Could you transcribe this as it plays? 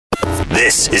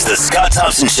This is the Scott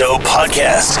Thompson Show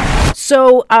podcast.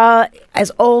 So, as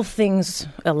all things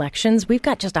elections, we've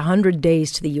got just 100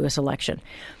 days to the U.S. election.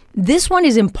 This one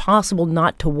is impossible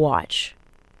not to watch.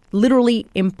 Literally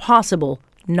impossible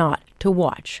not to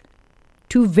watch.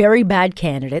 Two very bad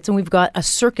candidates, and we've got a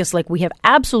circus like we have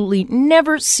absolutely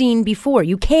never seen before.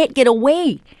 You can't get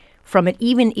away from it,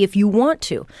 even if you want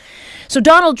to. So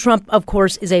Donald Trump, of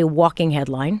course, is a walking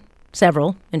headline.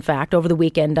 Several, in fact, over the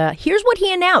weekend. Here's what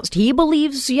he announced. He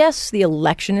believes, yes, the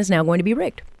election is now going to be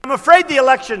rigged. I'm afraid the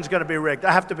election's going to be rigged,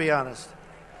 I have to be honest.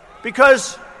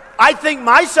 Because I think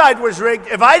my side was rigged.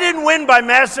 If I didn't win by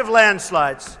massive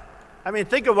landslides, I mean,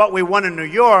 think of what we won in New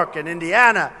York and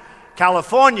Indiana,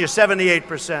 California,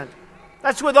 78%.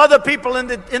 That's with other people in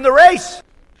the race.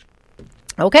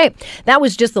 Okay, that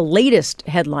was just the latest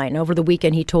headline. Over the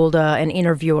weekend, he told an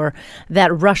interviewer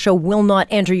that Russia will not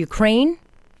enter Ukraine.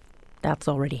 That's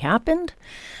already happened.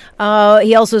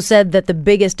 He also said that the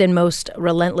biggest and most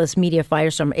relentless media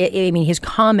firestorm, his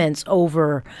comments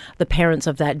over the parents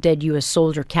of that dead U.S.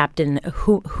 soldier, Captain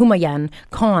Humayun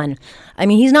Khan,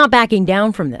 he's not backing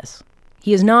down from this.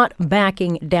 He is not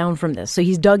backing down from this. So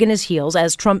he's dug in his heels,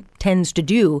 as Trump tends to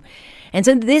do, and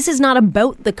said this is not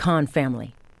about the Khan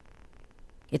family.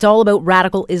 It's all about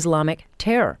radical Islamic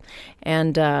terror.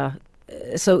 And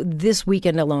so this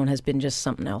weekend alone has been just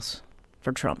something else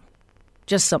for Trump.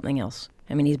 Just something else.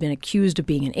 He's been accused of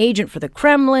being an agent for the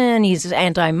Kremlin. He's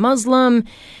anti-Muslim,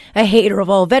 a hater of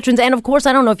all veterans. And, of course,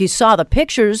 I don't know if you saw the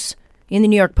pictures in the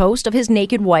New York Post of his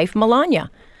naked wife, Melania,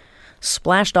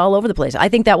 splashed all over the place. I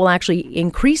think that will actually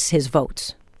increase his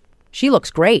votes. She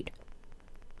looks great.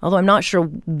 Although I'm not sure,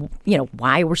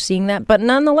 why we're seeing that. But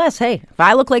nonetheless, hey, if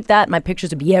I look like that, my pictures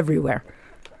would be everywhere.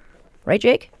 Right,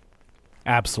 Jake?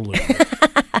 Absolutely.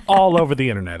 All over the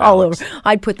internet. All Alex. over.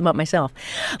 I'd put them up myself.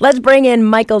 Let's bring in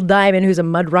Michael Diamond, who's a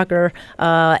mudrucker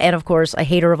and, of course, a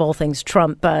hater of all things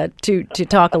Trump, to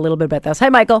talk a little bit about this. Hi,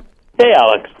 Michael. Hey,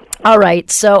 Alex. All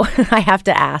right. So I have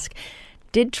to ask,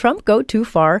 did Trump go too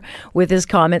far with his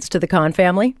comments to the Khan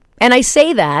family? And I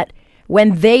say that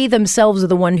when they themselves are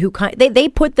the one who they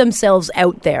put themselves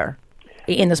out there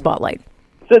in the spotlight.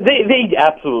 So they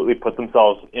absolutely put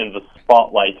themselves in the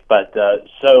spotlight, but there's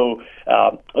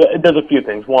a few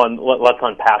things. One, let's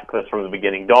unpack this from the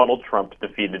beginning. Donald Trump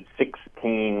defeated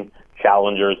 16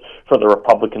 challengers for the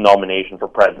Republican nomination for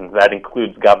president. That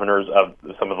includes governors of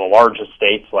some of the largest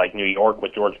states like New York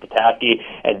with George Pataki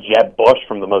and Jeb Bush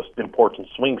from the most important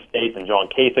swing states and John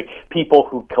Kasich, people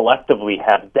who collectively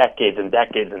have decades and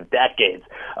decades and decades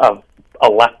of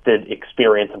elected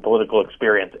experience and political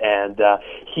experience, and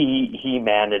he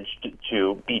managed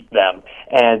to beat them.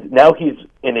 And now he's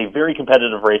in a very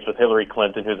competitive race with Hillary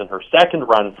Clinton, who's in her second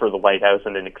run for the White House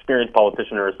and an experienced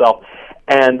politician herself.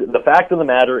 And the fact of the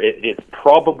matter, it's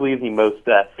probably the most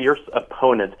fierce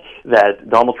opponent that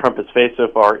Donald Trump has faced so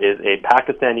far is a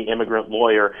Pakistani immigrant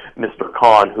lawyer, Mr.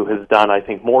 Khan, who has done, I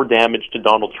think, more damage to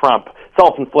Donald Trump,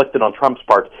 self-inflicted on Trump's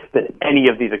part, than any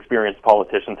of these experienced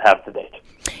politicians have to date.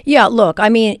 Yeah, look,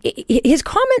 his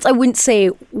comments, I wouldn't say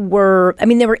were,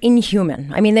 they were inhuman.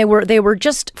 They were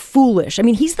just foolish.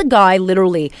 He's the guy,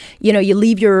 literally, you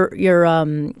leave your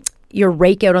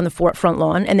rake out on the front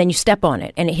lawn and then you step on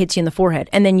it and it hits you in the forehead.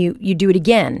 And then you do it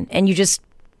again and you just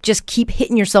keep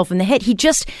hitting yourself in the head. He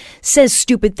just says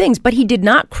stupid things, but he did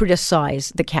not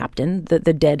criticize the captain,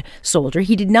 the dead soldier.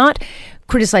 He did not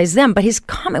criticize them, but his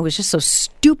comment was just so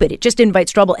stupid. It just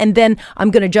invites trouble. And then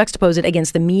I'm going to juxtapose it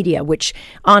against the media, which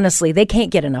honestly, they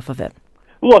can't get enough of it.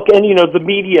 Look, and the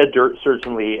media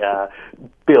certainly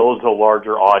builds a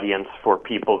larger audience for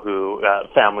people who,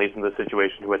 families in this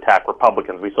situation who attack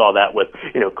Republicans. We saw that with,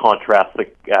 contrast the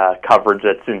coverage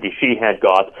that Cindy Sheehan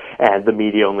got, and the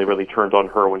media only really turned on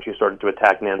her when she started to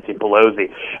attack Nancy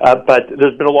Pelosi. But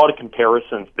there's been a lot of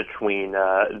comparisons between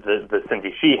the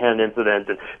Cindy Sheehan incident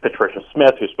and Patricia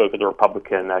Smith, who spoke at the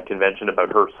Republican convention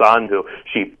about her son, who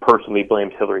she personally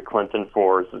blamed Hillary Clinton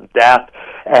for his death,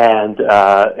 and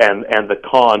the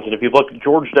cons. And if you look,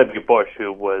 George W. Bush,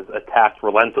 who was attacked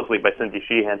relentlessly by Cindy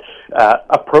Sheehan,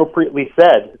 appropriately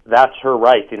said, that's her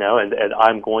right, and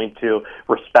I'm going to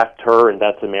respect her, and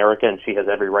that's America, and she has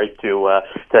every right to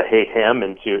hate him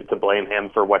and to blame him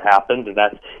for what happened, and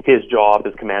that's his job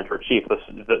as commander-in-chief.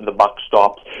 The buck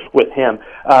stops with him.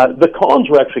 The cons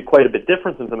were actually quite a bit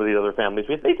different than some of the other families.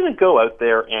 They didn't go out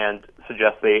there and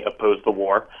suggest they opposed the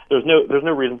war. There's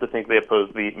no reason to think they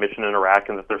opposed the mission in Iraq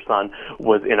and that their son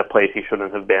was in a place he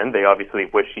shouldn't have been. They obviously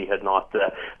wish he had not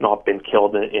been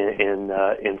killed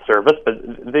in service, but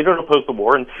they don't oppose the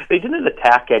war, and they didn't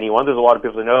attack anyone. There's a lot of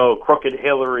people saying, "Oh, crooked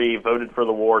Hillary voted for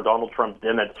the war. Donald Trump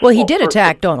didn't." Well, he did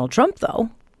attack Donald Trump, though.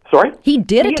 Sorry? He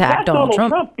did He attack attacked Donald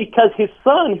Trump. because his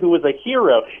son, who was a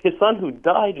hero, his son who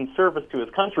died in service to his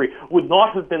country, would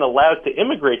not have been allowed to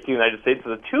immigrate to the United States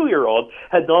as a 2-year-old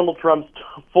had Donald Trump's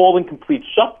full and complete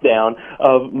shutdown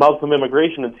of Muslim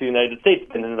immigration into the United States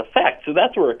been in effect. So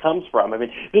that's where it comes from. I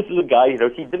mean, this is a guy,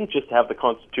 he didn't just have the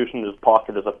Constitution in his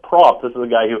pocket as a prop. This is a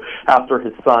guy who, after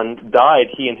his son died,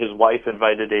 he and his wife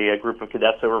invited a group of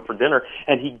cadets over for dinner,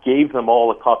 and he gave them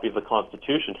all a copy of the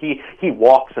Constitution. He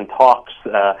walks and talks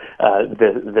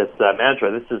this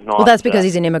mantra. This is not. Well, that's because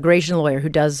he's an immigration lawyer who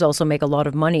does also make a lot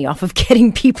of money off of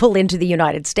getting people into the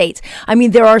United States. I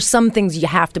mean, there are some things you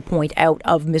have to point out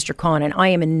of Mr. Khan, and I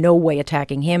am in no way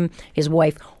attacking him, his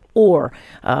wife, or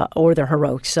their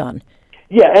heroic son.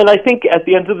 Yeah, and I think at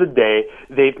the end of the day,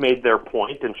 they've made their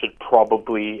point and should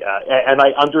probably, and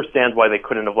I understand why they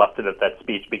couldn't have left it at that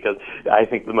speech, because I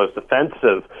think the most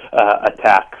offensive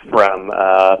attack from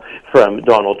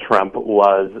Donald Trump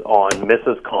was on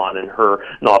Mrs. Khan and her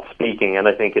not speaking, and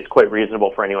I think it's quite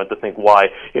reasonable for anyone to think why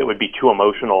it would be too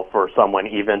emotional for someone,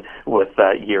 even with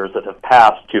years that have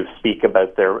passed, to speak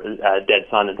about their dead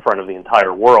son in front of the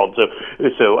entire world.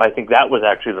 So I think that was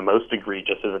actually the most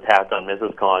egregious attack on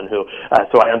Mrs. Khan, who...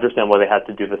 So I understand why they had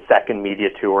to do the second media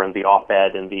tour and the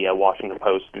op-ed in the Washington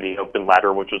Post, the open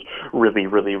letter, which was really,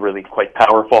 really, really quite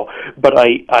powerful. But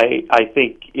I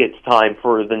think it's time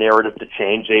for the narrative to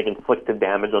change. They've inflicted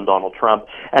damage on Donald Trump,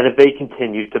 and if they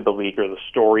continue to beleaguer the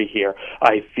story here,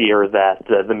 I fear that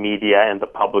the media and the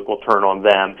public will turn on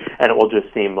them, and it will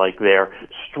just seem like they're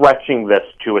stretching this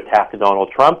to attack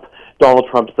Donald Trump. Donald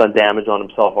Trump's done damage on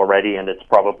himself already, and it's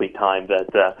probably time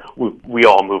that we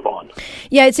all move on.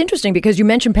 Yeah, it's interesting because you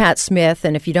mentioned Pat Smith,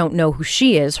 and if you don't know who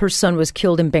she is, her son was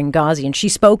killed in Benghazi, and she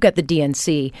spoke at the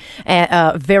DNC,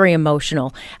 very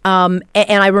emotional. And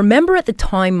I remember at the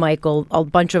time, Michael, a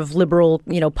bunch of liberal,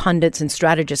 pundits and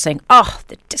strategists saying, "Oh,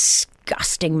 the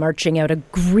disgusting marching out a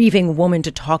grieving woman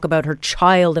to talk about her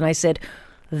child." And I said,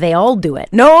 they all do it.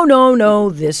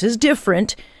 No, this is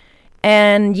different.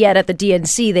 And yet at the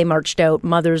DNC, they marched out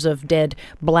mothers of dead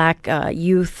black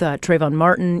youth, Trayvon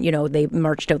Martin, they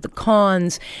marched out the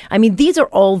Khans. I mean, these are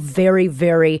all very,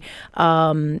 very,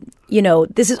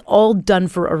 this is all done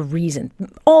for a reason.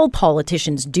 All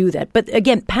politicians do that. But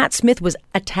again, Pat Smith was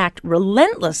attacked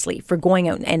relentlessly for going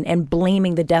out and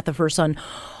blaming the death of her son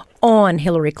on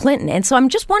Hillary Clinton. And so I'm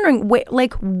just wondering,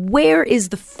 where is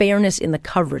the fairness in the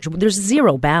coverage? There's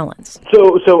zero balance.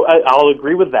 So I'll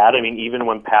agree with that. I mean, even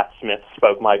when Pat Smith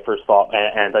spoke, my first thought,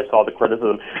 and I saw the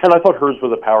criticism, and I thought hers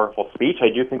was a powerful speech.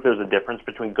 I do think there's a difference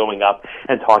between going up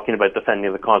and talking about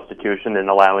defending the Constitution and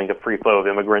allowing a free flow of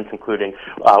immigrants, including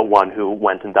one who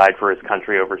went and died for his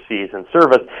country overseas in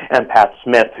service, and Pat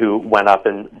Smith, who went up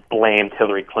and blamed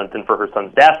Hillary Clinton for her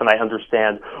son's death. And I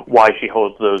understand why she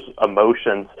holds those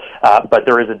emotions. But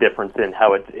there is a difference in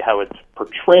how it's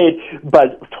portrayed.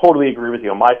 But totally agree with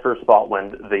you. My first thought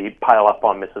when the pile-up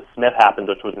on Mrs. Smith happened,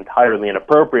 which was entirely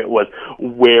inappropriate, was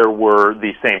where were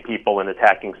these same people in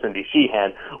attacking Cindy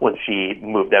Sheehan when she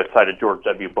moved outside of George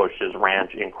W. Bush's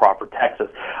ranch in Crawford, Texas?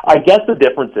 I guess the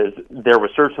difference is there was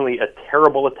certainly a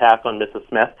terrible attack on Mrs.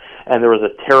 Smith, and there was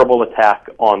a terrible attack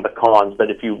on the Khans.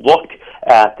 But if you look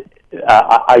at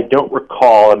I don't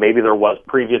recall, and maybe there was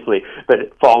previously, but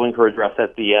following her address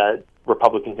at the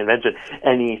Republican convention,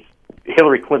 any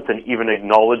Hillary Clinton even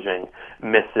acknowledging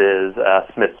Mrs.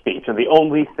 Smith's speech. And the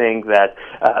only thing that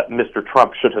Mr.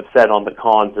 Trump should have said on the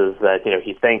Khans is that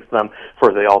he thanks them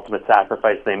for the ultimate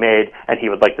sacrifice they made, and he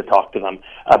would like to talk to them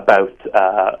about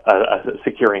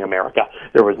securing America.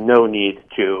 There was no need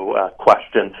to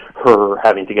question her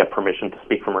having to get permission to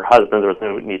speak from her husband. There was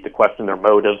no need to question their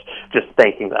motives. Just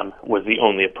thanking them was the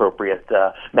only appropriate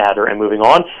matter, and moving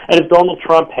on. And if Donald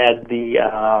Trump had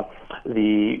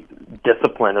the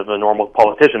discipline of a normal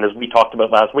politician, as we talked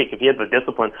about last week, if he had the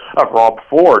discipline of Rob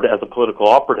Ford as a political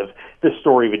operative, this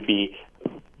story would be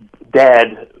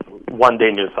dead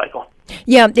one-day news cycle.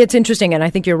 Yeah, it's interesting, and I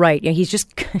think you're right. He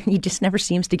just never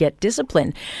seems to get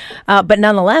disciplined. But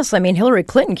nonetheless, I mean, Hillary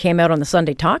Clinton came out on the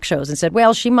Sunday talk shows and said,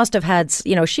 well, she must have had,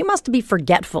 she must be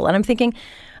forgetful. And I'm thinking,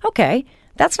 okay,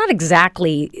 that's not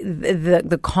exactly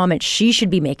the comment she should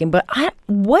be making, but I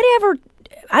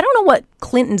don't know what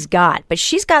Clinton's got, but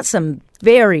she's got some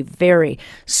very, very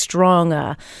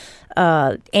strong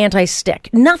anti-stick.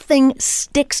 Nothing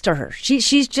sticks to her.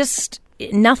 She's just,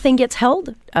 nothing gets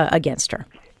held against her.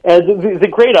 And the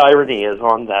great irony is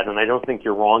on that, and I don't think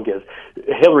you're wrong, is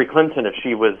Hillary Clinton, if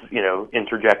she was,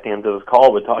 interjecting into this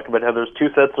call, would talk about how there's two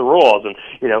sets of rules and,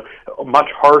 much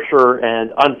harsher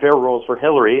and unfair rules for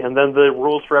Hillary and then the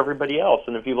rules for everybody else.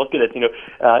 And if you look at it,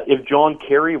 if John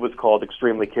Kerry was called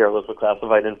extremely careless with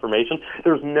classified information,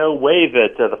 there's no way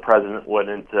that the president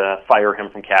wouldn't fire him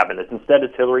from cabinet. Instead,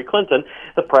 it's Hillary Clinton.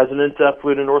 The president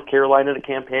flew to North Carolina to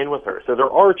campaign with her. So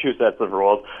there are two sets of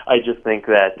rules. I just think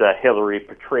that Hillary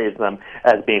portrays them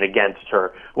as being against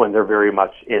her when they're very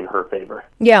much in her favor.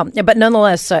 Yeah, but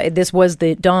nonetheless, this was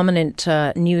the dominant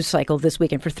news cycle this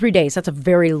weekend for 3 days. That's a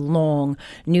very long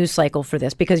news cycle for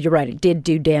this because you're right, it did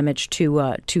do damage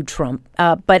to Trump.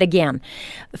 But again,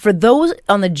 for those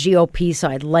on the GOP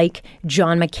side, like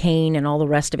John McCain and all the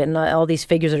rest of it, and all these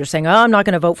figures that are saying, I'm not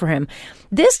going to vote for him,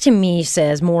 this to me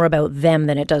says more about them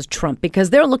than it does Trump because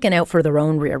they're looking out for their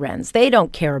own rear ends. They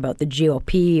don't care about the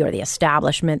GOP or the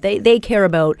establishment. They care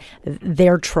about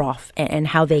their trough and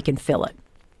how they can fill it.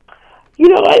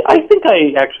 I think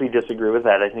I actually disagree with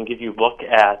that. I think if you look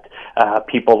at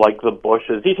people like the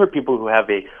Bushes, these are people who have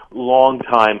a long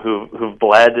time who've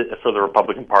bled for the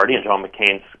Republican Party, in John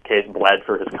McCain's case, bled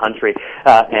for his country,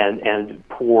 and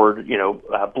poured,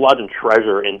 blood and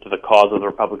treasure into the cause of the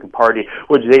Republican Party,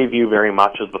 which they view very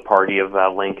much as the party of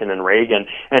Lincoln and Reagan.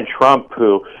 And Trump,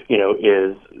 who,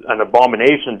 is an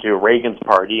abomination to Reagan's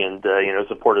party and,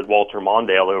 supported Walter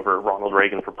Mondale over Ronald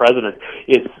Reagan for president,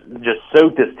 is just so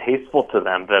distasteful to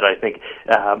them that I think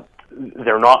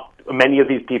they're not. Many of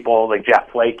these people, like Jeff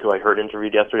Flake, who I heard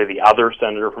interviewed yesterday, the other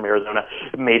senator from Arizona,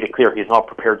 made it clear he's not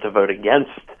prepared to vote against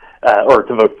or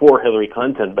to vote for Hillary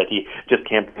Clinton, but he just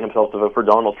campaigned himself to vote for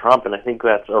Donald Trump, and I think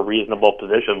that's a reasonable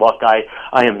position. Look, I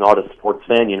am not a sports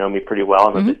fan. You know me pretty well.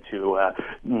 I'm a bit too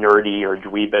nerdy or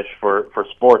dweebish for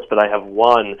sports, but I have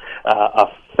one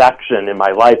affection in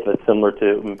my life that's similar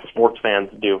to sports fans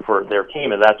do for their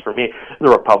team, and that's for me, the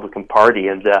Republican Party.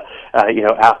 And,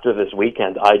 after this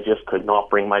weekend, I just could not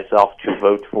bring myself to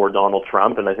vote for Donald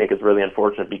Trump, and I think it's really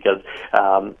unfortunate because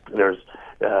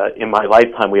in my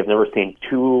lifetime, we have never seen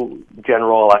two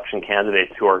general election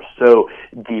candidates who are so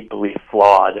deeply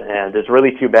flawed, and it's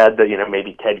really too bad that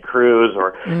maybe Ted Cruz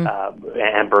or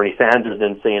and Bernie Sanders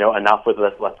didn't say enough with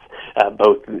this. Let's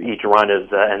both each run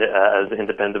as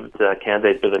independent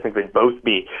candidates, because I think they'd both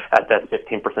be at that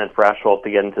 15% threshold to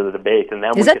get into the debate. And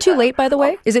then is that too late? By the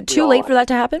way, is it too late for that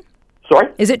to happen?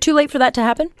 Sorry? Is it too late for that to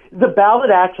happen? The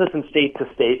ballot access in state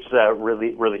to states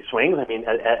really swings. I mean,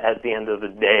 at the end of the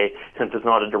day, since it's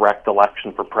not a direct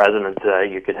election for president,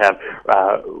 you could have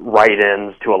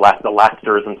write-ins to elect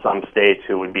electors in some states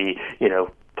who would be,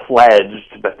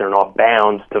 pledged, but they're not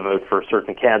bound to vote for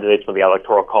certain candidates when the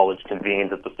Electoral College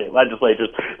convenes at the state legislatures.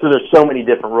 So there's so many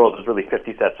different rules. There's really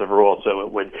 50 sets of rules, so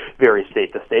it would vary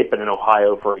state to state. But in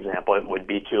Ohio, for example, it would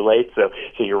be too late. So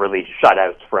you're really shut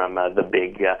out from the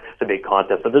big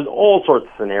contest. But there's all sorts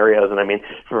of scenarios. And I mean,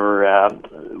 for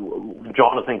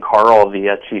Jonathan Karl,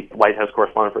 the chief White House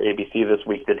correspondent for ABC this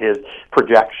week, did his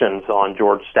projections on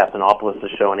George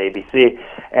Stephanopoulos' show on ABC,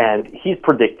 and he's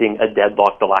predicting a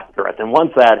deadlocked electorate. And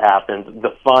once that happens,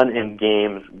 the fun in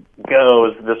games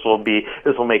goes. This will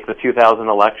make the 2000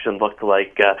 election look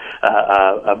like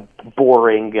a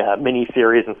boring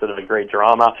mini-series instead of a great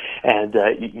drama, and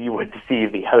you would see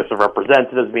the House of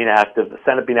Representatives being active, the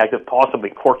Senate being active, possibly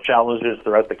court challenges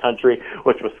throughout the country,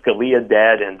 which was Scalia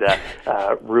dead and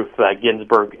Ruth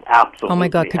Ginsburg absolutely. Oh my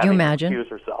God, could you imagine?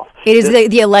 Herself. It is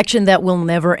the election that will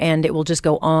never end. It will just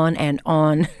go on and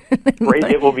on. Great,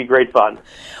 it will be great fun.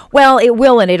 Well, it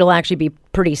will, and it'll actually be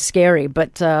pretty scary.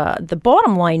 But the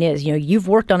bottom line is, you've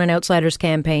worked on an outsiders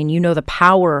campaign. You know the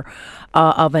power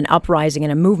of an uprising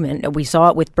and a movement. We saw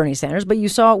it with Bernie Sanders, but you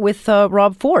saw it with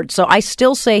Rob Ford. So I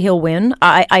still say he'll win.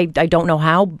 I don't know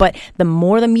how, but the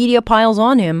more the media piles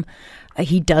on him,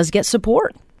 he does get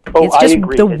support. It's just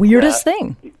the weirdest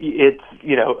thing. It's,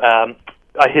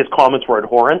 his comments were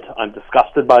abhorrent. I'm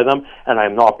disgusted by them, and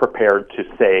I'm not prepared to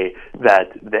say that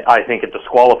I think it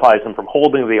disqualifies him from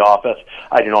holding the office.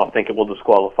 I do not think it will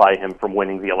disqualify him from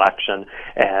winning the election.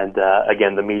 And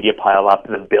again, the media pile up.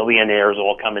 The billionaires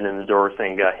all coming in the door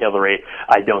saying Hillary.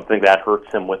 I don't think that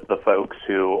hurts him with the folks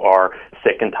who are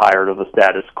sick and tired of the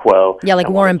status quo. Yeah, like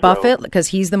Warren Buffett, because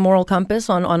he's the moral compass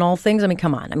on all things. I mean,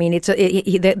 come on. I mean,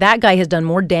 that guy has done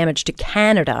more damage to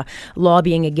Canada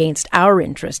lobbying against our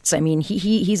interests. I mean, he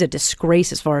he's a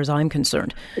disgrace as far as I'm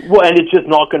concerned. Well, and it's just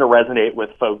not going to resonate with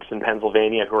folks in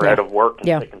Pennsylvania who are out of work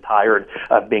and sick and tired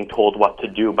of being told what to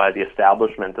do by the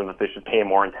establishment, and that they should pay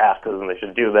more in taxes, and they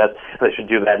should do that.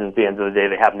 And at the end of the day,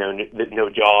 they have no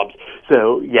jobs.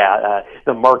 So,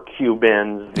 the Mark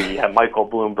Cubans, the Michael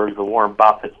Bloomberg, the Warren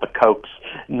Buffetts, the Kochs,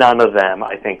 none of them,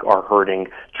 I think, are hurting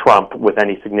Trump with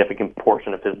any significant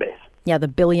portion of his base. Yeah, the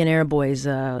billionaire boys,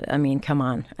 I mean, come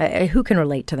on. Who can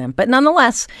relate to them? But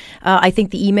nonetheless, I think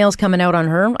the emails coming out on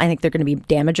her, I think they're going to be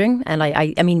damaging. And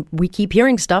I mean, we keep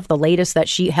hearing stuff, the latest that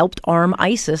she helped arm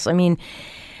ISIS. I mean,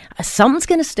 something's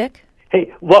going to stick.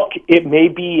 Hey, look, it may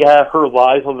be her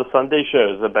lies on the Sunday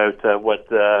shows about what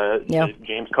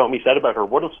James Comey said about her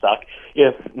would have stuck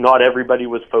if not everybody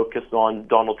was focused on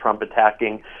Donald Trump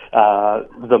attacking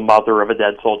the mother of a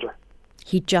dead soldier.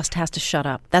 He just has to shut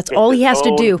up. That's all he has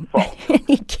to do.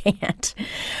 He can't.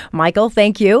 Michael,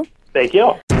 thank you. Thank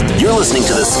you. You're listening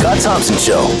to The Scott Thompson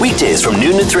Show, weekdays from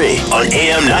noon to 3 on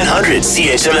AM 900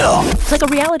 CHML. It's like a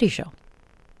reality show.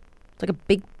 It's like a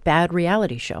big, bad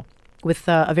reality show with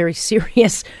a very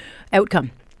serious outcome.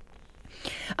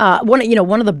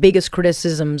 One of the biggest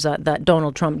criticisms that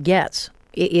Donald Trump gets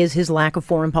is his lack of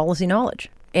foreign policy knowledge.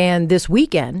 And this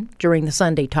weekend, during the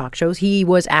Sunday talk shows, he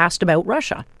was asked about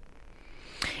Russia.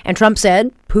 And Trump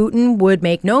said Putin would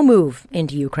make no move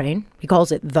into Ukraine. He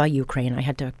calls it the Ukraine. I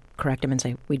had to correct him and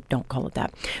say we don't call it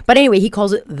that. But anyway, he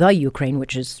calls it the Ukraine,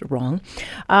 which is wrong.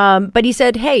 But he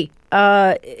said, hey,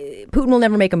 Putin will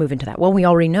never make a move into that. Well, we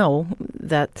already know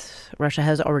that Russia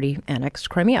has already annexed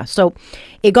Crimea. So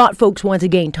it got folks once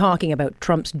again talking about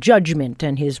Trump's judgment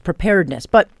and his preparedness.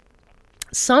 But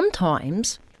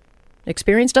sometimes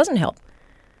experience doesn't help.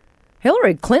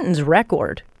 Hillary Clinton's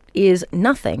record is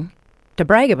nothing to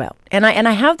brag about. And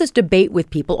I have this debate with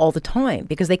people all the time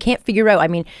because they can't figure out, I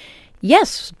mean,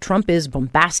 yes, Trump is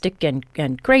bombastic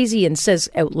and crazy and says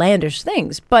outlandish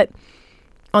things, but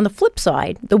on the flip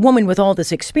side, the woman with all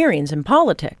this experience in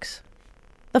politics,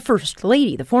 the first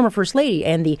lady, the former first lady,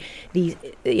 and the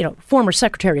former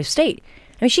Secretary of State,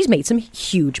 I mean, she's made some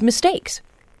huge mistakes.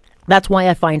 That's why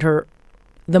I find her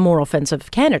the more offensive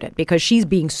candidate, because she's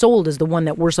being sold as the one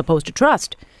that we're supposed to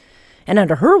trust. And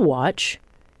under her watch,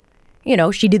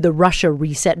 she did the Russia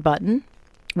reset button,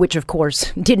 which of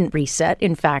course didn't reset.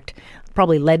 In fact,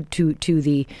 probably led to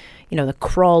the, the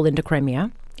crawl into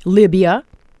Crimea, Libya,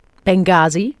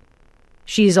 Benghazi.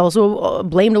 She's also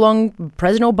blamed along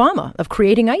President Obama of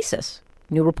creating ISIS.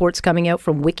 New reports coming out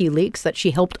from WikiLeaks that she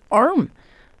helped arm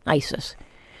ISIS,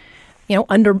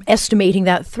 underestimating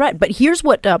that threat. But here's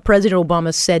what President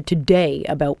Obama said today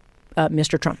about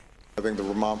Mr. Trump. I think the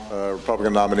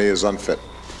Republican nominee is unfit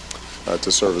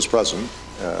to serve as president.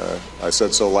 I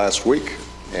said so last week,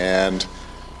 and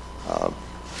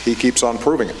he keeps on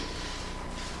proving it.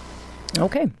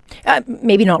 Okay.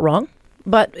 Maybe not wrong,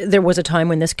 but there was a time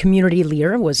when this community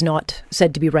leader was not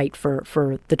said to be right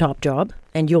for the top job.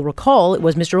 And you'll recall it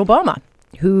was Mr. Obama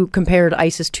who compared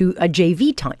ISIS to a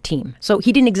JV team. So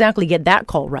he didn't exactly get that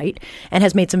call right and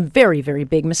has made some very, very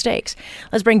big mistakes.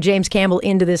 Let's bring James Campbell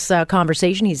into this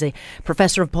conversation. He's a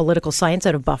professor of political science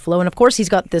out of Buffalo. And of course, he's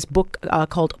got this book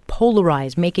called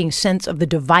Polarized, Making Sense of the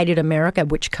Divided America,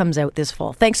 which comes out this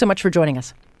fall. Thanks so much for joining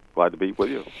us. Glad to be with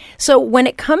you. So when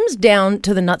it comes down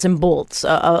to the nuts and bolts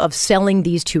of selling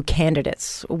these two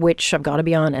candidates, which I've got to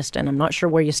be honest, and I'm not sure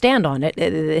where you stand on it,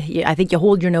 I think you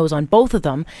hold your nose on both of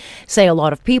them, say a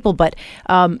lot of people, but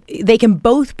they can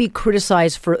both be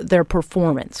criticized for their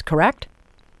performance, correct?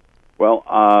 Well,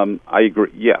 I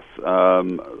agree, yes.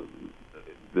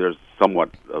 There's somewhat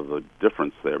of a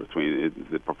difference there between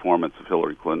the performance of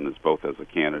Hillary Clinton as both as a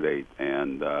candidate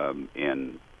and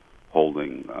in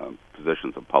holding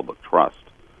positions of public trust,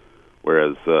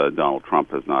 whereas Donald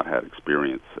Trump has not had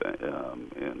experience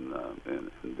in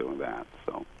doing that.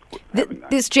 So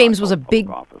this, James, was a big.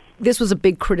 This was a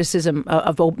big criticism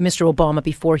of Mr. Obama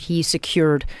before he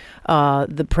secured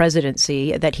the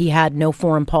presidency, that he had no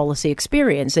foreign policy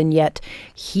experience, and yet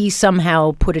he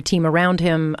somehow put a team around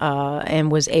him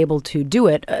and was able to do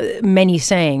it. Many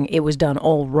saying it was done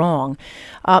all wrong.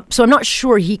 So I'm not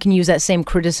sure he can use that same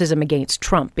criticism against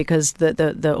Trump, because the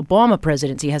Obama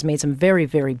presidency has made some very,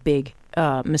 very big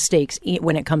mistakes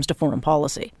when it comes to foreign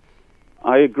policy.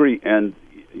 I agree, and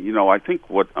I think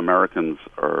what Americans,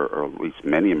 or at least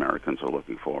many Americans, are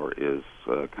looking for is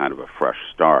kind of a fresh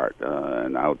start,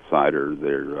 an outsider.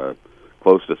 They're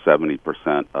close to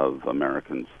 70% of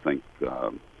Americans think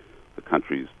the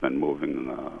country's been moving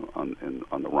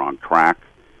on the wrong track,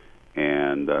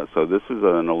 and so this is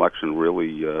an election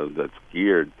really that's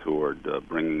geared toward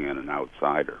bringing in an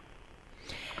outsider.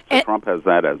 So Trump has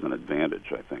that as an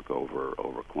advantage, I think,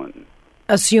 over Clinton.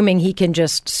 Assuming he can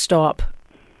just stop,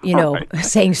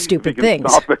 saying stupid he can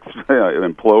things. Stop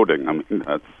imploding. I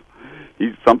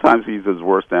mean, sometimes he's his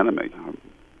worst enemy.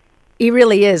 He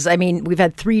really is. I mean, we've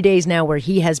had 3 days now where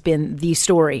he has been the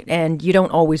story, and you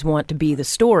don't always want to be the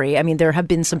story. I mean, there have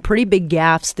been some pretty big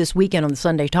gaffes this weekend on the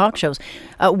Sunday talk shows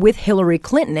with Hillary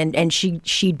Clinton, and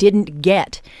she didn't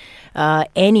get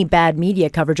any bad media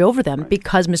coverage over them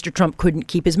because Mr. Trump couldn't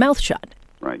keep his mouth shut.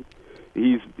 Right.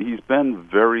 He's been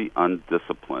very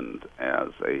undisciplined as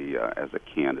a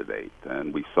candidate,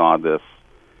 and we saw this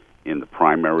in the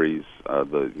primaries.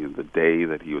 The day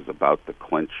that he was about to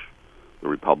clinch the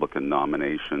Republican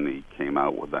nomination, he came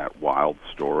out with that wild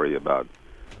story about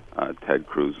Ted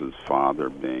Cruz's father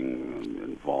being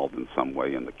involved in some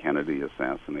way in the Kennedy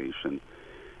assassination.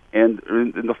 And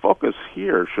the focus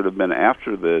here should have been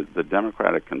after the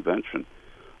Democratic convention,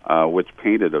 which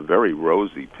painted a very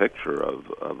rosy picture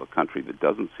of a country that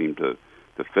doesn't seem to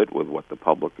fit with what the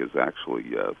public is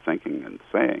actually thinking and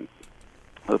saying.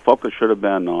 The focus should have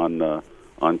been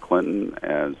on Clinton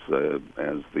as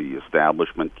the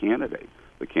establishment candidate,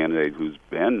 the candidate who's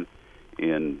been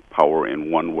in power in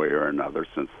one way or another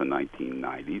since the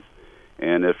 1990s.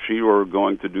 And if she were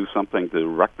going to do something to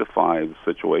rectify the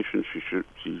situation,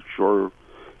 she sure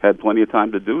had plenty of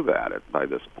time to do that by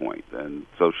this point. And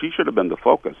so she should have been the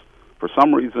focus. For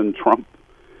some reason, Trump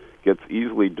gets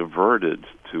easily diverted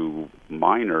to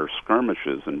minor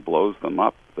skirmishes and blows them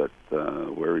up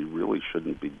where he really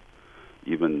shouldn't be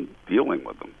even dealing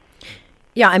with them.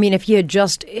 Yeah, I mean, if he had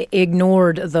just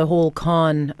ignored the whole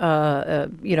Khan,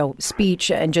 speech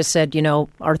and just said,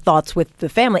 our thoughts with the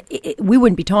family, we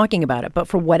wouldn't be talking about it. But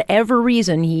for whatever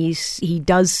reason, he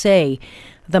does say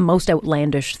the most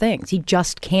outlandish things. He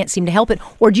just can't seem to help it.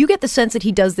 Or do you get the sense that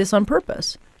he does this on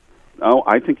purpose? Oh,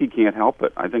 I think he can't help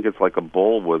it. I think it's like a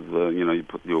bull with,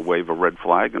 you wave a red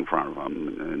flag in front of him,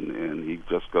 and he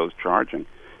just goes charging.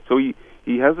 So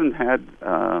he hasn't had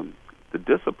the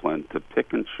discipline to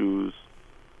pick and choose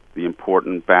the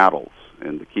important battles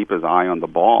and to keep his eye on the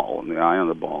ball. And the eye on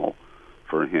the ball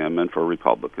for him and for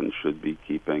Republicans should be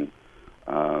keeping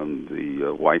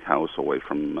the White House away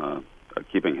from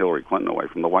keeping Hillary Clinton away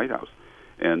from the White House,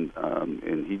 and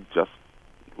he just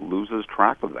loses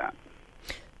track of that.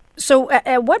 So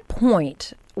at what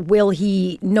point will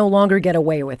he no longer get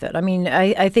away with it? I mean,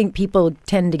 I think people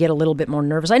tend to get a little bit more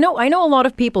nervous. I know a lot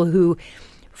of people who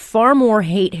far more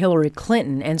hate Hillary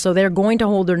Clinton, and so they're going to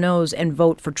hold their nose and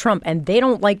vote for Trump, and they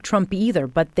don't like Trump either,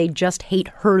 but they just hate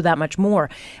her that much more.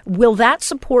 Will that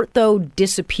support, though,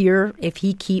 disappear if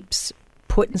he keeps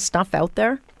putting stuff out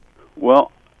there?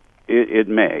 Well, it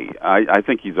may. I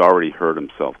think he's already hurt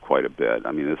himself quite a bit.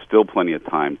 I mean, there's still plenty of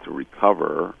time to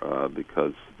recover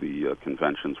because the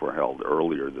conventions were held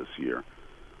earlier this year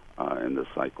in this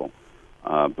cycle.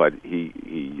 But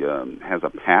he has a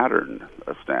pattern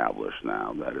established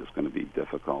now that is going to be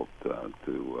difficult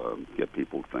to get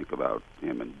people to think about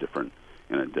him in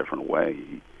a different way.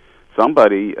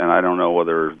 Somebody, and I don't know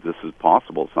whether this is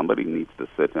possible, somebody needs to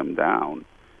sit him down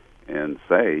and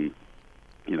say,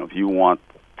 if you want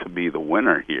to be the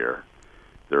winner here,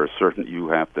 you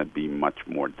have to be much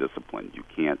more disciplined. You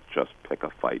can't just pick a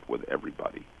fight with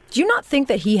everybody. Do you not think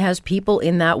that he has people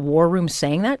in that war room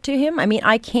saying that to him? I mean,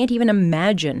 I can't even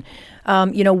imagine.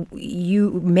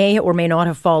 You may or may not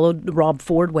have followed Rob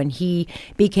Ford when he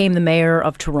became the mayor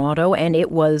of Toronto, and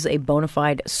it was a bona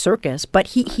fide circus. But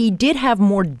he did have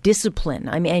more discipline.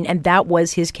 I mean, and that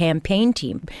was his campaign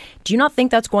team. Do you not think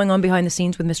that's going on behind the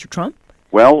scenes with Mr. Trump?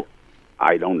 Well,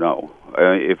 I don't know.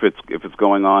 If it's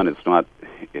going on, it's not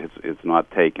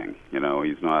taking.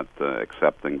 He's not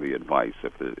accepting the advice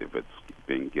if it's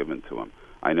being given to him.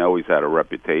 I know he's had a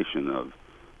reputation of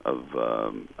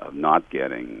not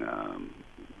getting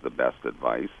the best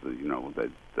advice.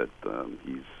 That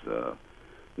he's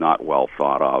not well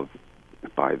thought of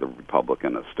by the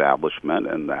Republican establishment,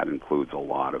 and that includes a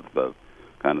lot of the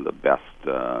kind of the best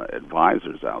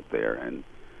advisors out there.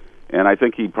 And I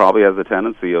think he probably has a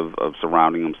tendency of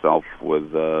surrounding himself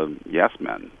with yes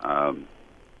men.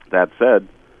 That said,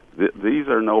 these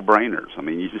are no-brainers. I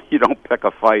mean, you don't pick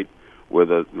a fight with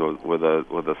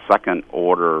a second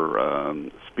order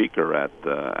speaker at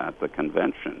the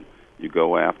convention. You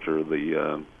go after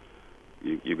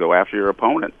you go after your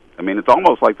opponent. I mean, it's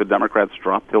almost like the Democrats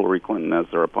dropped Hillary Clinton as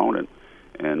their opponent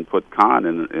and put Khan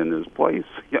in his place,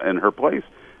 in her place.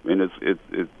 I mean,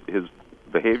 his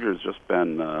behavior has just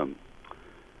been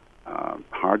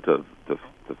hard to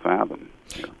fathom.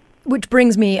 Yeah. Which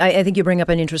brings me, I think you bring up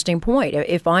an interesting point.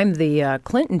 If I'm the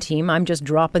Clinton team, I'm just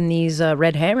dropping these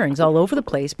red herrings all over the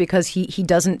place because he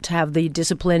doesn't have the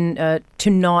discipline to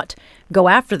not go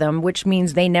after them, which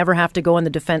means they never have to go on the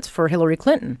defense for Hillary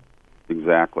Clinton.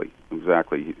 Exactly.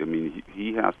 I mean,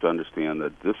 he has to understand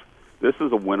that this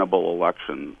is a winnable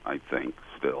election, I think,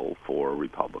 still for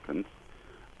Republicans,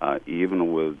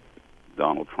 even with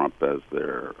Donald Trump as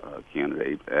their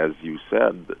candidate. As you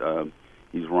said,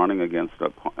 he's running against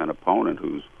an opponent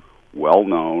who's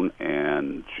well-known,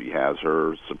 and she has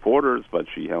her supporters, but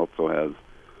she also has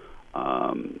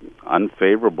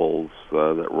unfavorables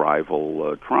that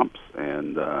rival Trump's,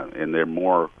 and they're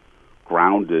more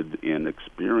grounded in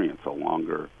experience, a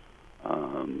longer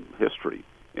history.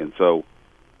 And so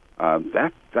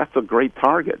that's a great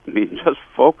target. I mean, just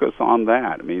focus on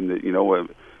that. I mean,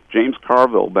 James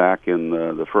Carville back in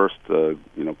the first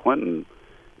Clinton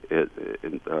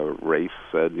race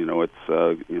said, it's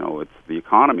the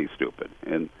economy stupid,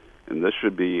 and this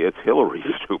should be it's Hillary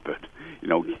stupid.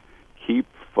 Keep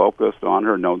focused on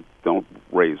her. No, don't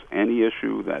raise any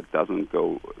issue that doesn't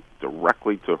go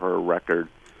directly to her record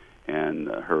and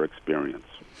her experience.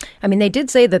 I mean, they did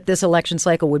say that this election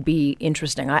cycle would be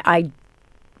interesting. I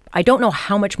don't know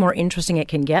how much more interesting it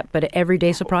can get, but every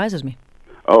day surprises me.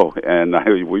 Oh, and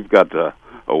we've got a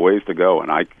ways to go,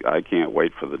 and I can't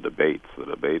wait for the debates. The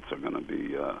debates are going to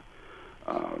be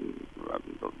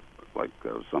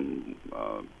some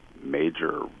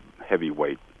major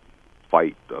heavyweight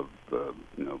fight of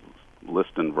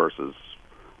Liston versus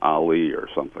Ali or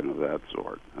something of that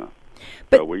sort.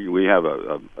 But so we have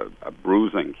a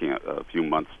bruising a few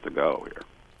months to go here.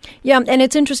 Yeah, and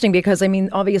it's interesting because, I mean,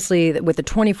 obviously with the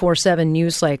 24/7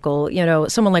 news cycle,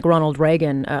 someone like Ronald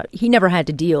Reagan, he never had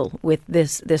to deal with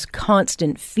this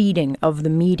constant feeding of the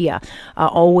media,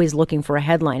 always looking for a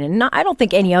headline. And I don't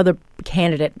think any other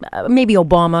candidate, maybe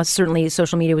Obama, certainly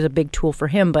social media was a big tool for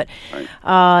him, but,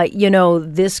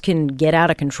 this can get out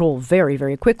of control very,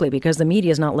 very quickly because the media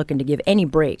is not looking to give any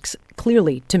breaks,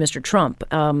 clearly, to Mr. Trump.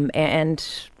 And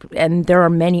there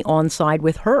are many on side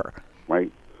with her.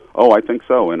 Right. Oh, I think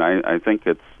so, and I think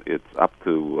it's up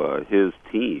to his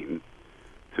team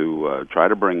to try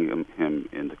to bring him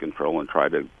into control and try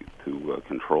to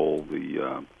control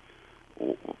the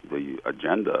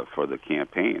agenda for the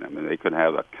campaign. I mean, they could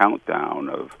have a countdown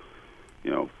of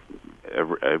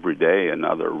every day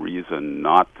another reason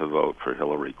not to vote for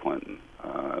Hillary Clinton,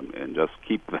 and just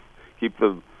keep that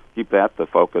the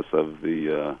focus of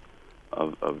the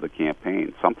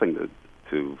campaign. Something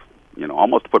to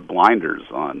almost put blinders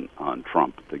on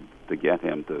Trump to get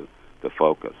him to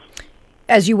focus.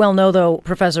 As you well know, though,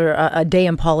 Professor, a day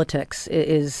in politics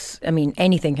is,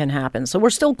 anything can happen. So we're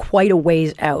still quite a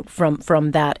ways out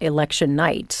from that election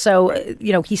night. So,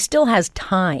 he still has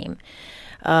time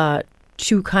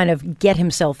to kind of get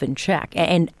himself in check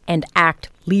and act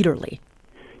leaderly.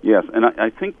 Yes, and I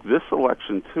think this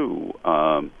election, too,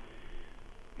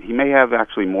 he may have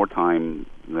actually more time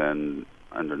than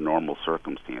under normal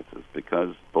circumstances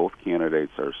because both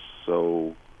candidates are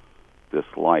so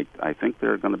disliked. I think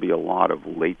there are going to be a lot of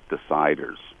late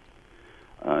deciders.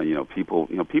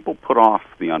 People put off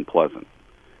the unpleasant,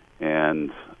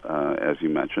 and as you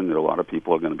mentioned, there are a lot of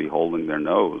people are going to be holding their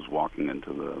nose walking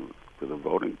into the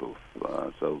voting booth.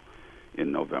 So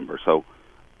in November, so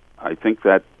I think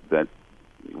that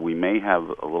we may have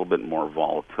a little bit more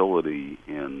volatility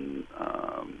in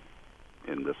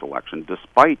this election,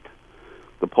 despite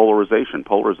the polarization.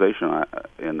 Polarization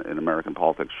in American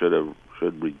politics should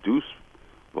reduce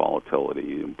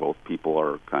volatility. Both people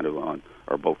are kind of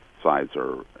both sides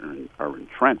are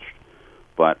entrenched.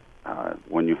 But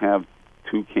when you have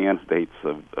two candidates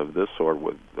of this sort,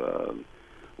 with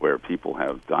where people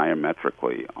have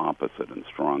diametrically opposite and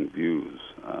strong views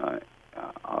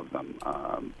of them,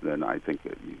 then I think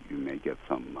that you may get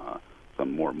some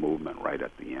more movement right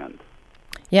at the end.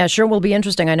 Yeah, sure will be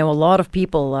interesting. I know a lot of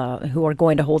people who are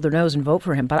going to hold their nose and vote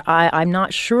for him, but I'm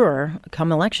not sure come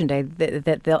election day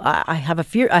that they'll. I have a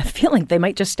feeling they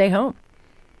might just stay home.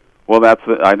 Well,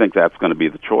 I think that's going to be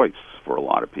the choice for a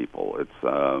lot of people. It's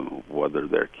whether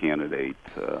their candidate,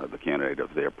 the candidate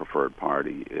of their preferred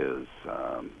party, is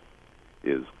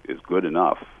good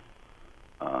enough,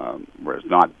 or is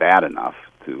not bad enough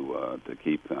to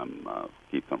keep them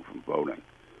from voting.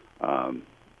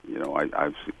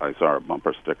 I saw a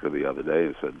bumper sticker the other day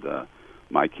that said,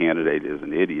 "My candidate is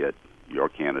an idiot. Your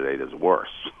candidate is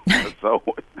worse." So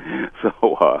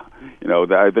I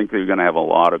think you're going to have a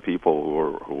lot of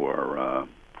people who are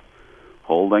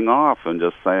holding off and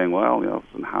just saying, "Well,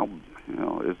 how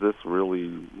is this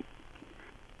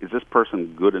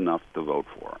person good enough to vote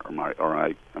for? Am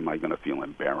I going to feel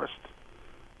embarrassed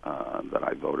that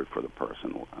I voted for the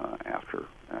person after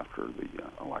the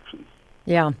elections.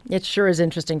 Yeah, it sure is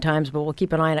interesting times, but we'll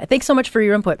keep an eye on it. Thanks so much for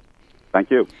your input. Thank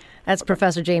you. That's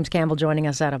Professor James Campbell joining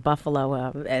us out of Buffalo,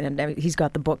 and he's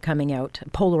got the book coming out,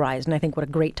 Polarized, and I think what a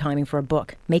great timing for a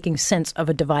book, Making Sense of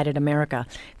a Divided America.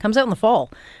 Comes out in the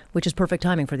fall, which is perfect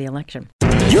timing for the election.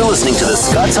 You're listening to The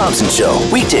Scott Thompson Show,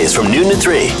 weekdays from noon to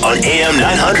 3 on AM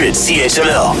 900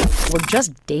 CHML. We're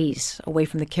just days away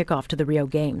from the kickoff to the Rio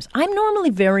Games. I'm normally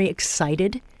very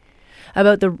excited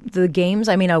about the games.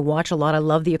 I mean, I watch a lot. I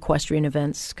love the equestrian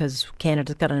events because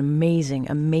Canada's got an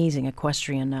amazing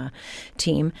equestrian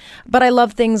team. But I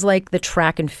love things like the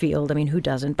track and field. I mean, who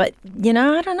doesn't? But,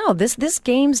 I don't know. This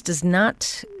games does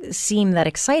not seem that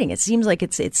exciting. It seems like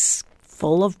it's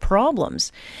full of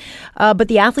problems. But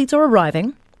the athletes are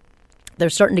arriving. They're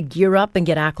starting to gear up and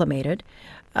get acclimated.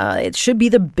 It should be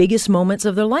the biggest moments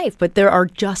of their life. But there are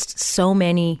just so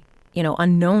many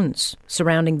unknowns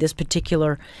surrounding this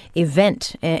particular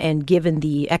event. And given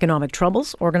the economic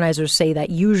troubles, organizers say that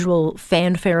usual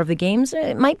fanfare of the games,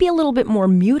 it might be a little bit more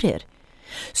muted.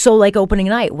 So like opening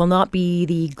night will not be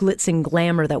the glitz and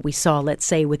glamour that we saw, let's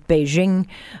say, with Beijing,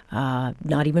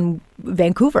 not even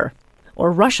Vancouver.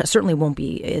 Or Russia certainly won't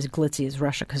be as glitzy as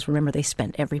Russia, because remember, they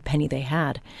spent every penny they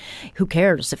had. Who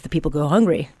cares if the people go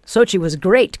hungry? Sochi was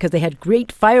great because they had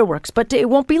great fireworks, but it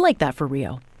won't be like that for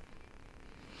Rio.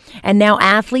 And now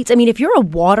athletes, I mean, if you're a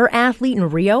water athlete in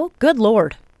Rio, good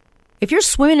Lord. If you're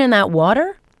swimming in that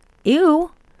water,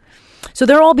 ew. So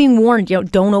they're all being warned,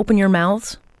 don't open your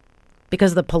mouths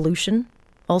because of the pollution,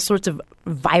 all sorts of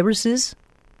viruses.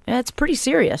 It's pretty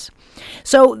serious.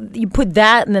 So you put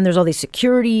that, and then there's all these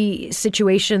security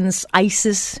situations.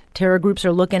 ISIS terror groups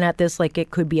are looking at this like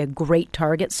it could be a great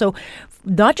target. So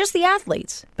not just the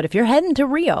athletes, but if you're heading to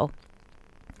Rio,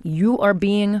 you are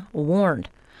being warned.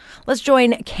 Let's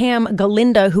join Cam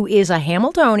Galinda, who is a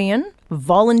Hamiltonian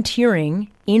volunteering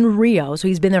in Rio. So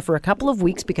he's been there for a couple of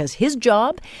weeks because his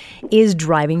job is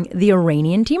driving the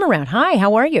Iranian team around. Hi,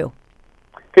 how are you?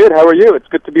 Good, how are you? It's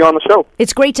good to be on the show.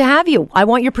 It's great to have you. I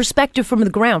want your perspective from the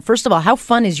ground. First of all, how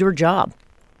fun is your job?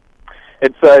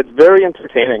 It's very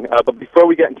entertaining. But before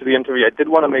we get into the interview, I did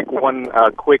want to make one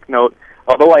quick note.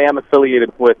 Although I am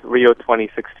affiliated with Rio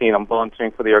 2016, I'm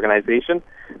volunteering for the organization,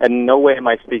 and in no way am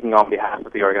I speaking on behalf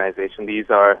of the organization. These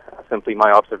are simply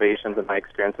my observations and my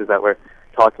experiences that we're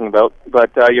talking about.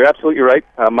 But you're absolutely right.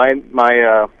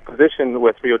 My position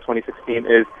with Rio 2016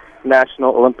 is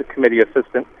National Olympic Committee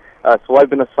Assistant. So I've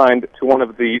been assigned to one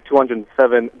of the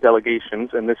 207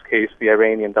 delegations, in this case the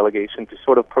Iranian delegation, to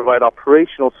sort of provide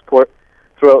operational support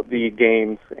throughout the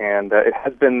games, and it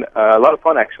has been a lot of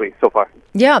fun, actually, so far.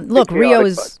 Yeah, look, Rio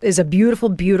is a beautiful,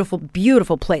 beautiful,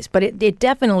 beautiful place, but it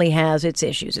definitely has its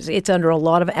issues. It's under a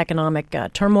lot of economic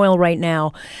turmoil right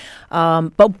now.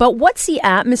 But what's the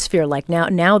atmosphere like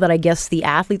now that I guess the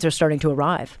athletes are starting to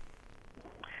arrive?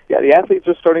 Yeah, the athletes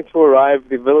are starting to arrive.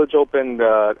 The village opened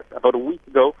about a week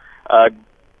ago. The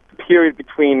period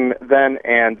between then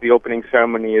and the opening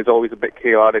ceremony is always a bit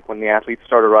chaotic when the athletes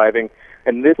start arriving.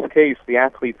 In this case, the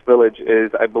athletes' village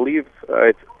is, I believe,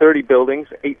 it's 30 buildings,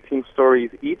 18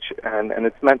 stories each, and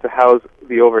it's meant to house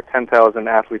the over 10,000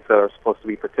 athletes that are supposed to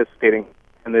be participating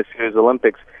in this year's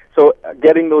Olympics. So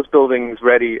getting those buildings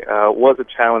ready was a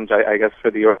challenge, I guess,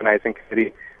 for the organizing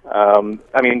committee.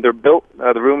 I mean, they're built,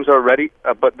 the rooms are ready,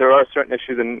 but there are certain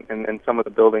issues in some of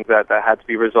the buildings that had to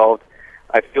be resolved.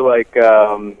 I feel like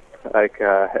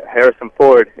Harrison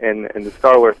Ford in the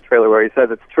Star Wars trailer where he says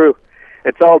it's true.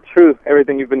 It's all true,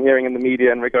 everything you've been hearing in the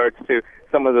media in regards to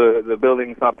some of the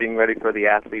buildings not being ready for the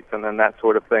athletes and then that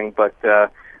sort of thing. But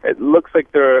it looks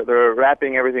like they're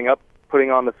wrapping everything up, putting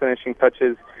on the finishing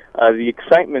touches. The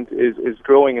excitement is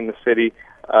growing in the city.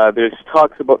 There's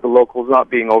talks about the locals not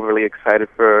being overly excited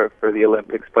for the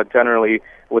Olympics, but generally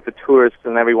with the tourists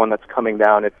and everyone that's coming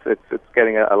down, it's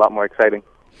getting a lot more exciting.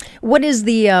 What is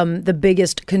the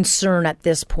biggest concern at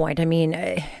this point? I mean,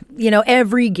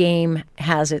 every game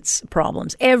has its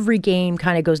problems. Every game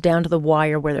kind of goes down to the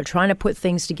wire where they're trying to put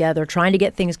things together, trying to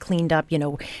get things cleaned up.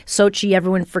 Sochi,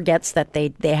 everyone forgets that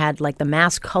they had like the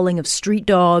mass culling of street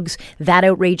dogs. That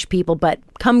outraged people. But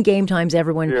come game times,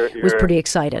 everyone was pretty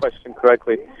excited. Question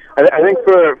correctly. I think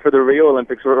for the Rio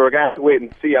Olympics, we're going to have to wait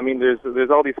and see. I mean,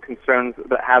 there's all these concerns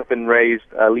that have been raised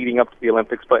leading up to the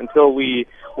Olympics, but until we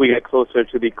get closer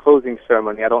to the closing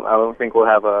ceremony, I don't think we'll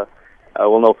have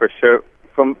we'll know for sure.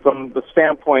 From the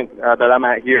standpoint that I'm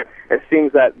at here, it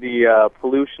seems that the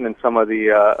pollution in some of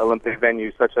the Olympic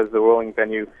venues, such as the rowing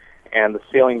venue and the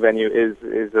sailing venue,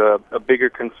 is a bigger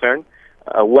concern.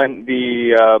 When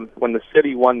the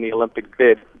city won the Olympic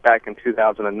bid back in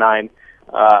 2009.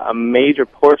 a major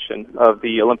portion of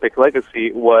the Olympic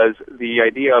legacy was the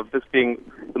idea of this being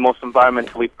the most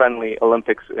environmentally friendly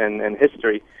Olympics in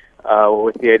history,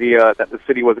 with the idea that the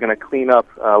city was going to clean up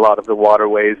a lot of the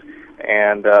waterways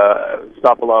and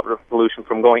stop a lot of pollution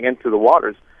from going into the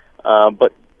waters.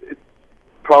 But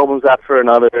problems after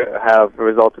another have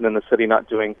resulted in the city not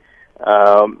doing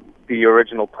the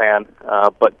original plan.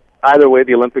 But either way,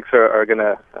 the Olympics are going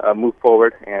to move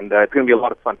forward, and it's going to be a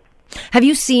lot of fun. Have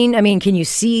you seen, can you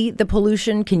see the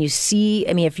pollution? Can you see,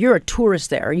 if you're a tourist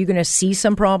there, are you going to see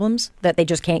some problems that they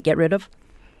just can't get rid of?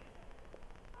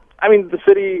 The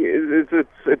city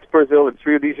it's Brazil. It's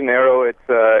Rio de Janeiro.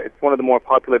 It's one of the more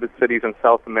populated cities in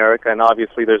South America, and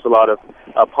obviously there's a lot of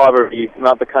poverty.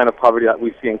 Not the kind of poverty that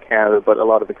we see in Canada, but a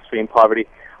lot of extreme poverty.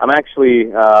 I'm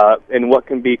actually in what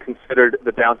can be considered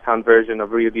the downtown version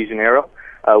of Rio de Janeiro,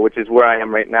 which is where I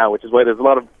am right now. Which is why there's a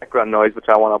lot of background noise, which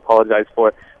I want to apologize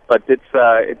for. But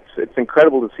it's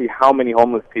incredible to see how many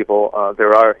homeless people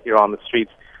there are here on the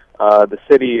streets. The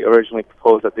city originally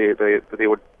proposed that they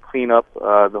would clean up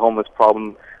the homeless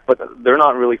problem, but they're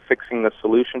not really fixing the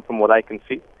solution from what I can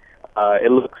see.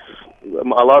 It looks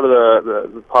a lot of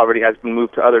the poverty has been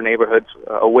moved to other neighborhoods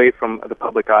away from the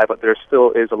public eye, but there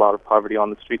still is a lot of poverty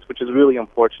on the streets, which is really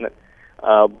unfortunate.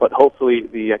 But hopefully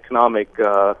the economic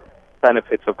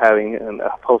benefits of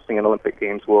hosting an Olympic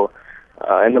Games will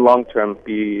in the long term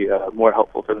be more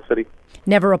helpful for the city.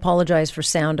 Never apologize for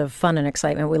sound of fun and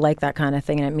excitement. We like that kind of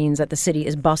thing, and it means that the city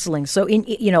is bustling. So,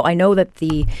 I know that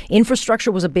the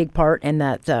infrastructure was a big part, and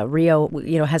that Rio,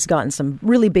 has gotten some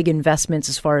really big investments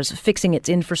as far as fixing its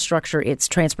infrastructure, its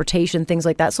transportation, things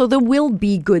like that. So there will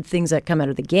be good things that come out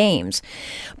of the games,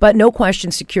 but no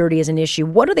question, security is an issue.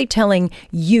 What are they telling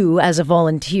you as a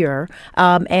volunteer?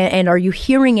 And are you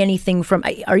hearing anything from?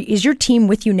 Is your team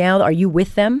with you now? Are you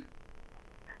with them?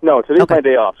 No, today's my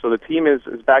day off. So the team is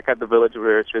back at the Village,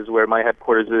 which is where my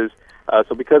headquarters is.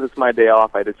 So because it's my day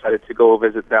off, I decided to go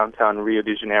visit downtown Rio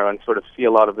de Janeiro and sort of see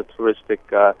a lot of the touristic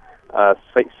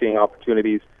sightseeing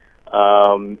opportunities,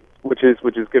 which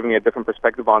is giving me a different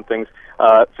perspective on things.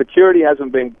 Security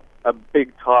hasn't been a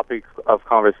big topic of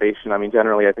conversation.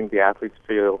 Generally, I think the athletes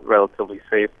feel relatively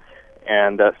safe.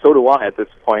 And so do I at this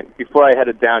point. Before I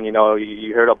headed down,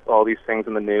 you heard all these things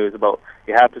in the news about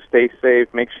you have to stay safe,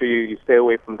 make sure you stay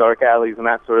away from dark alleys and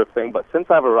that sort of thing. But since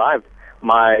I've arrived,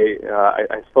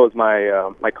 I suppose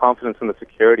my confidence in the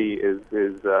security is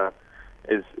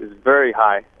very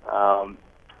high.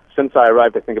 Since I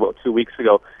arrived, I think about 2 weeks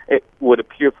ago, it would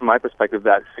appear from my perspective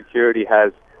that security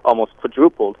has almost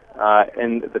quadrupled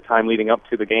in the time leading up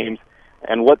to the games.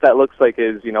 And what that looks like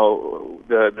is,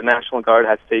 the National Guard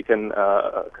has taken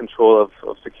control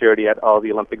of security at all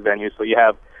the Olympic venues. So you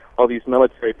have all these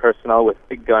military personnel with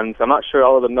big guns. I'm not sure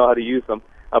all of them know how to use them,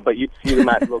 but you'd see them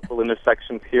at local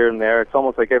intersections here and there. It's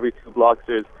almost like every 2 blocks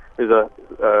there's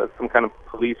some kind of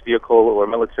police vehicle or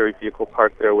military vehicle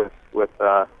parked there with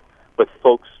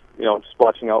folks, just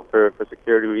watching out for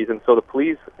security reasons. So the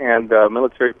police and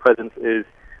military presence is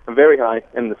very high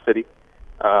in the city.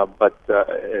 But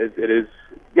it is,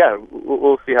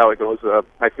 we'll see how it goes.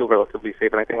 I feel relatively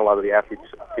safe, and I think a lot of the athletes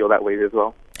feel that way as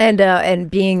well.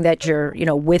 And being that you're,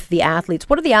 with the athletes,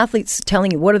 what are the athletes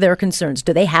telling you? What are their concerns?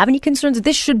 Do they have any concerns?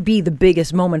 This should be the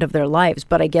biggest moment of their lives,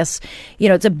 but I guess,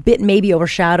 it's a bit maybe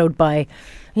overshadowed by,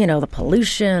 the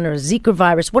pollution or Zika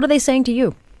virus. What are they saying to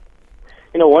you?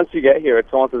 Once you get here,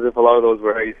 it's almost as if a lot of those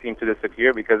worries seem to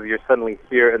disappear because you're suddenly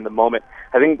here in the moment.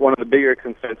 I think one of the bigger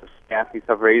concerns the athletes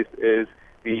have raised is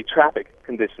the traffic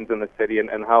conditions in the city and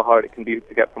how hard it can be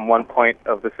to get from one point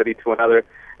of the city to another.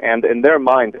 And in their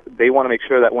mind, they want to make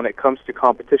sure that when it comes to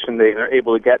competition, they are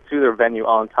able to get to their venue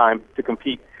on time to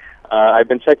compete. I've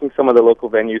been checking some of the local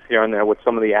venues here and there with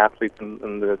some of the athletes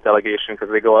in the delegation because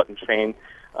they go out and train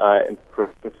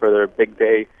for their big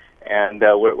day. And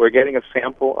we're getting a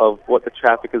sample of what the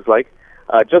traffic is like.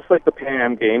 Just like the Pan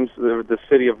Am Games, the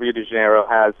city of Rio de Janeiro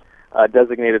has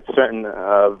designated certain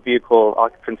vehicle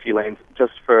occupancy lanes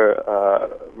just for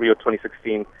Rio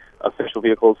 2016 official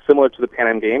vehicles, similar to the Pan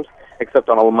Am Games, except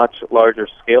on a much larger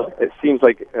scale. It seems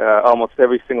like almost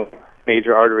every single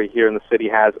major artery here in the city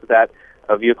has that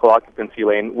vehicle occupancy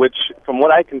lane, which, from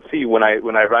what I can see when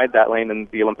I ride that lane in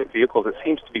the Olympic vehicles, it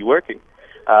seems to be working.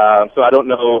 So I don't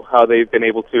know how they've been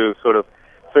able to sort of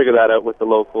figure that out with the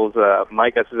locals. My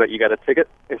guess is that you got a ticket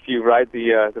if you ride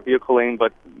the vehicle lane,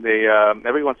 but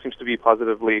everyone seems to be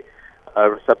positively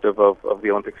receptive of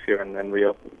the Olympics here in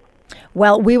Rio.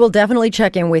 Well, we will definitely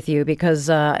check in with you because,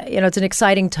 it's an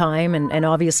exciting time and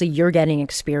obviously you're getting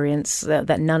experience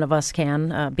that none of us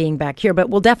can being back here. But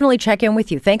we'll definitely check in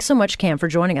with you. Thanks so much, Cam, for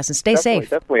joining us and stay safe.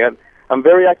 Definitely. I'm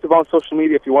very active on social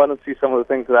media if you want to see some of the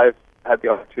things that I've had the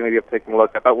opportunity of taking a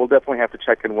look at. But we'll definitely have to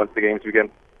check in once the games begin.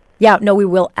 Yeah, no, we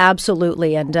will,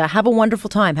 absolutely. And have a wonderful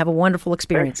time. Have a wonderful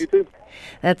experience. Thanks, you too.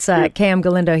 That's Cam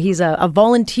Galindo. He's a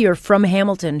volunteer from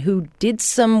Hamilton who did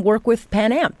some work with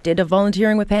Pan Am, did a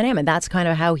volunteering with Pan Am, and that's kind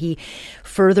of how he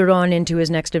furthered on into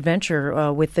his next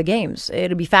adventure with the games.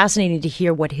 It'll be fascinating to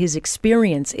hear what his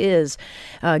experience is,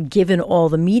 given all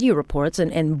the media reports,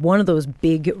 and one of those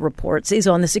big reports is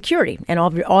on the security. And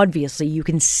obviously you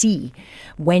can see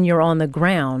when you're on the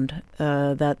ground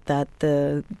that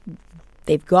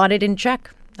they've got it in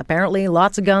check. Apparently,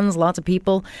 lots of guns, lots of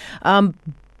people.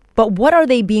 But what are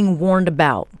they being warned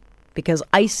about? Because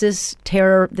ISIS,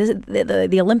 terror,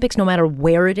 the Olympics, no matter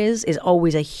where it is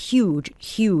always a huge,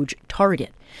 huge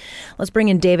target. Let's bring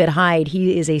in David Hyde.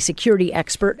 He is a security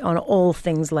expert on all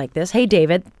things like this. Hey,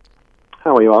 David.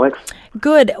 How are you, Alex?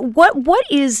 Good. What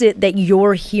is it that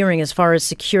you're hearing as far as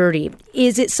security?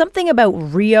 Is it something about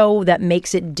Rio that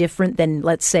makes it different than,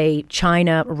 let's say,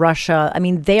 China, Russia? I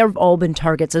mean, they have all been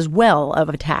targets as well of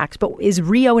attacks, but is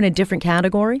Rio in a different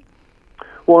category?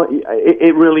 Well,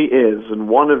 it really is, and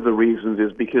one of the reasons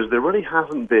is because there really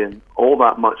hasn't been all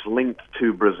that much linked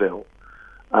to Brazil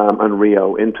and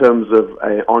Rio in terms of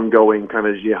an ongoing kind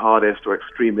of jihadist or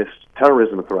extremist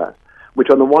terrorism threat, which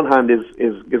on the one hand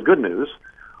is good news.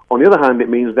 On the other hand, it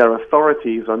means their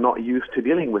authorities are not used to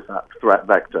dealing with that threat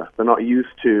vector. They're not used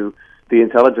to the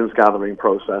intelligence gathering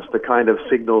process, the kind of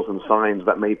signals and signs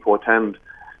that may portend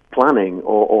planning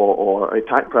or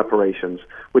attack preparations,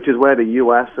 which is where the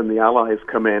U.S. and the allies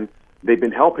come in. They've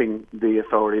been helping the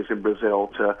authorities in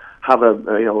Brazil to have a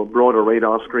broader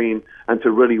radar screen and to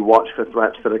really watch for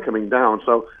threats that are coming down.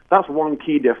 So that's one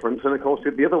key difference. And of course,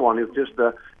 the other one is just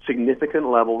the significant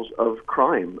levels of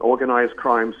crime, organized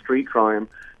crime, street crime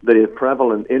that is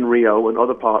prevalent in Rio and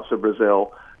other parts of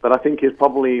Brazil that I think is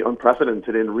probably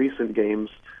unprecedented in recent games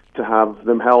to have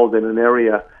them held in an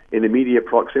area in immediate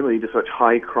proximity to such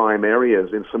high crime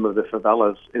areas in some of the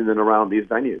favelas in and around these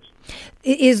venues.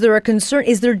 Is there a concern?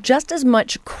 Is there just as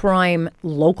much crime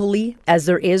locally as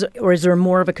there is, or is there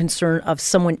more of a concern of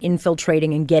someone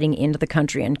infiltrating and getting into the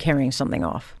country and carrying something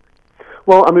off?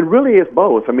 Well, I mean, really it's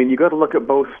both. I mean, you've got to look at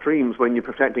both streams when you're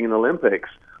protecting an Olympics.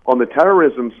 On the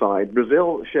terrorism side,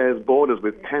 Brazil shares borders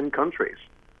with 10 countries.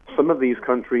 Some of these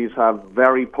countries have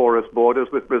very porous borders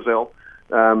with Brazil.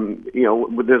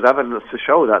 There's evidence to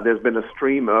show that there's been a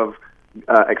stream of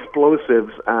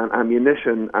explosives and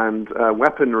ammunition and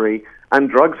weaponry and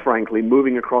drugs, frankly,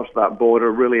 moving across that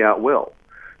border really at will.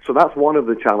 So that's one of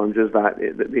the challenges that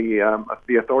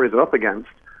the authorities are up against.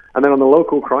 And then on the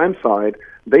local crime side,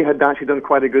 they had actually done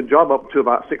quite a good job up to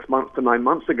about 6 months to 9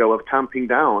 months ago of tamping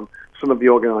down some of the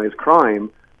organized crime,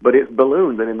 but it's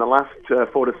ballooned, and in the last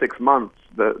 4 to 6 months,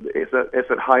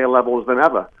 it's at higher levels than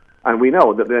ever. And we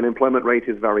know that the unemployment rate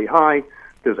is very high.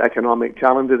 There's economic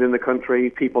challenges in the country,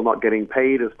 people not getting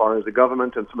paid as far as the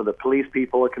government and some of the police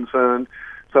people are concerned.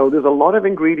 So there's a lot of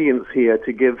ingredients here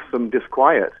to give some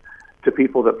disquiet to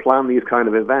people that plan these kind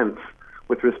of events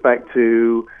with respect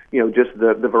to, just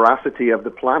the veracity of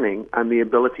the planning and the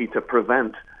ability to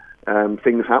prevent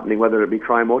things happening, whether it be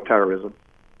crime or terrorism.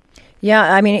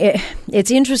 Yeah, I mean, it's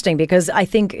interesting because I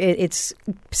think it's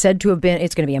said to have been,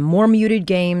 it's going to be a more muted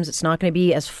games. It's not going to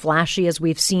be as flashy as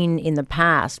we've seen in the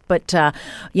past. But,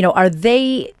 are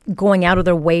they going out of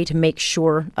their way to make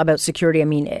sure about security? I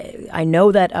mean, I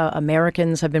know that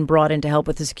Americans have been brought in to help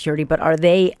with the security, but are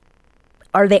they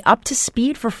up to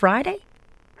speed for Friday?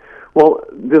 Well,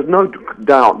 there's no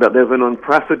doubt that there's an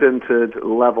unprecedented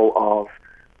level of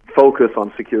focus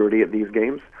on security at these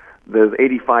games. There's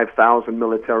 85,000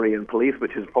 military and police,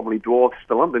 which is probably dwarfs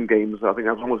the London Games. I think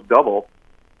that's almost double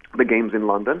the games in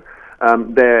London.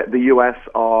 The U.S.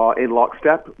 are in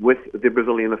lockstep with the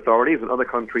Brazilian authorities and other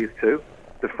countries too.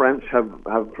 The French have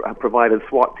provided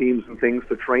SWAT teams and things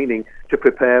for training to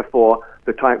prepare for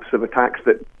the types of attacks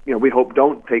that we hope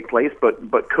don't take place,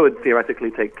 but could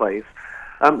theoretically take place.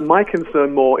 My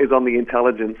concern more is on the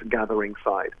intelligence gathering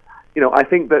side. I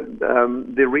think that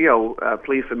the Rio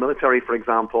police and military, for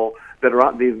example, that are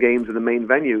at these games in the main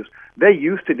venues, they're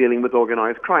used to dealing with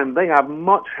organized crime. They have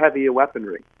much heavier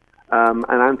weaponry and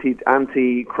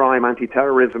anti-crime,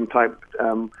 anti-terrorism type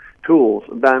tools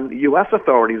than U.S.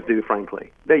 authorities do,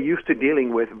 frankly. They're used to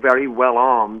dealing with very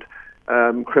well-armed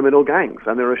criminal gangs,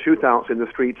 and there are shootouts in the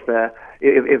streets there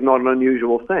is not an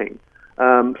unusual thing.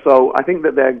 So I think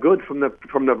that they're good from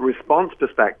the response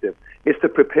perspective. It's the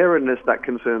preparedness that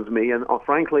concerns me, and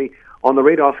frankly, on the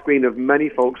radar screen of many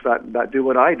folks that do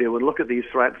what I do and look at these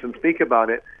threats and speak about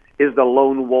it, is the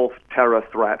lone wolf terror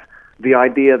threat. The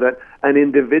idea that an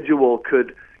individual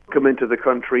could come into the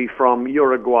country from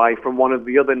Uruguay, from one of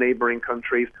the other neighboring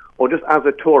countries, or just as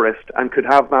a tourist, and could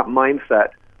have that mindset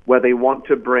where they want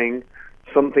to bring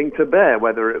something to bear,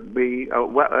 whether it be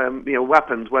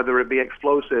weapons, whether it be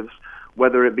explosives,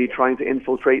 whether it be trying to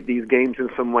infiltrate these games in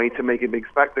some way to make a big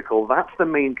spectacle. That's the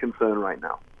main concern right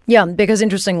now. Yeah, because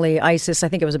interestingly, ISIS, I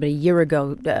think it was about a year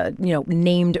ago,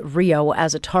 named Rio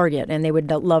as a target, and they would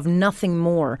love nothing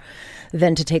more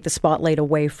than to take the spotlight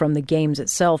away from the games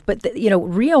itself. But,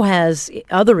 Rio has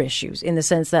other issues in the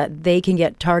sense that they can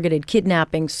get targeted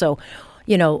kidnapping. So,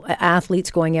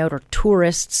 athletes going out or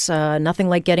tourists, nothing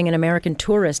like getting an American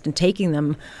tourist and taking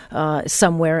them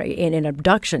somewhere in an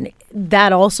abduction.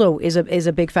 That also is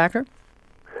a big factor?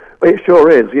 It sure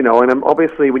is, and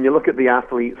obviously when you look at the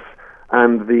athletes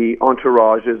and the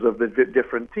entourages of the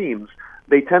different teams,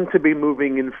 they tend to be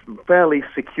moving in fairly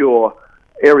secure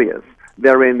areas.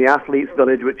 They're in the athletes'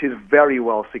 village, which is very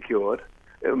well secured.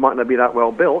 It might not be that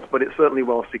well built, but it's certainly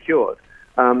well secured.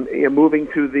 Moving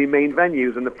to the main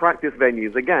venues and the practice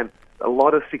venues, again, a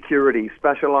lot of security,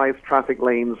 specialized traffic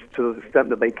lanes to the extent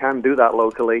that they can do that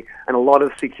locally, and a lot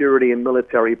of security and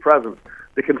military presence.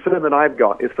 The concern that I've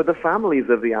got is for the families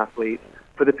of the athletes,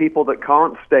 for the people that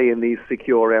can't stay in these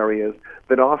secure areas,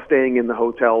 that are staying in the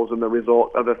hotels and the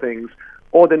resorts, other things.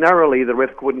 Ordinarily, the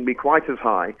risk wouldn't be quite as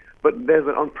high, but there's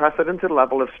an unprecedented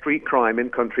level of street crime in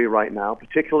country right now,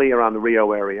 particularly around the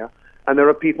Rio area, and there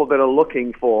are people that are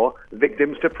looking for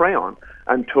victims to prey on.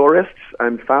 And tourists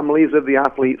and families of the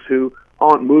athletes who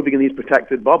aren't moving in these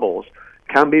protected bubbles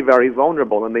can be very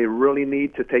vulnerable, and they really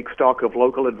need to take stock of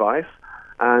local advice.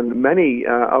 And many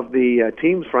of the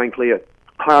teams, frankly, are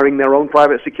hiring their own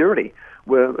private security.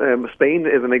 Where Spain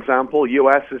is an example.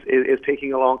 U.S. is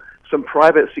taking along some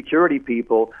private security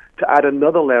people to add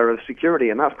another layer of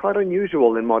security, and that's quite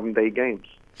unusual in modern-day games.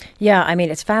 Yeah, I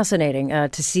mean, it's fascinating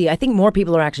to see. I think more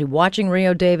people are actually watching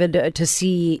Rio, David, to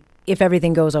see if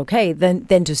everything goes okay than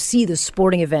to see the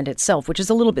sporting event itself, which is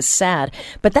a little bit sad.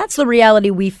 But that's the reality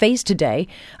we face today,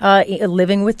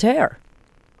 living with terror.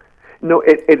 No,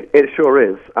 it sure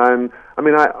is. And I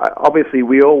mean, I obviously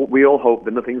we all hope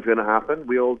that nothing's going to happen.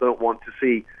 We all don't want to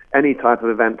see any type of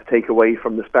event to take away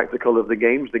from the spectacle of the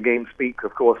games. The games speak,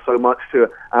 of course, so much to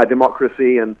our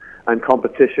democracy and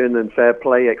competition and fair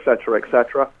play, et cetera, et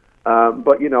cetera.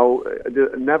 But,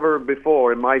 never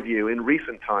before, in my view, in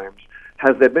recent times,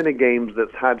 has there been a games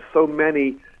that's had so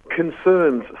many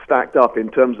concerns stacked up in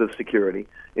terms of security,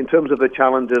 in terms of the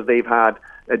challenges they've had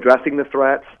addressing the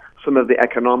threats, some of the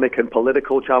economic and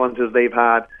political challenges they've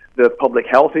had, the public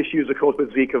health issues, of course,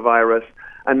 with Zika virus,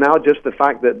 and now just the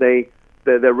fact that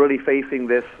they're really facing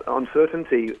this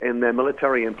uncertainty in their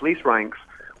military and police ranks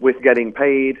with getting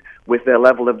paid, with their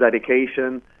level of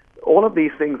dedication. All of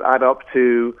these things add up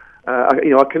to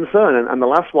a concern. And the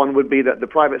last one would be that the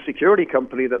private security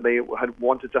company that they had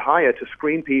wanted to hire to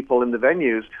screen people in the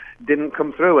venues didn't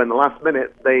come through, and the last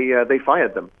minute they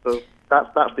fired them. So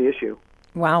that's the issue.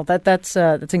 Wow, that's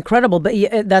incredible. But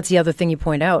that's the other thing you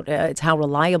point out. It's how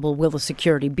reliable will the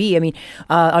security be? I mean,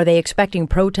 are they expecting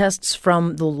protests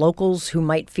from the locals who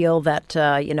might feel that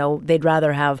they'd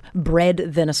rather have bread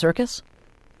than a circus?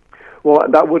 Well,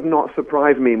 that would not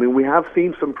surprise me. I mean, we have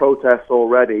seen some protests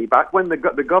already. Back when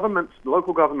the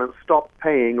local governments stopped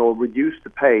paying or reduced the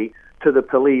pay to the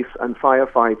police and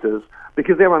firefighters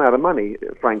because they ran out of money,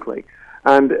 frankly.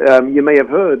 And you may have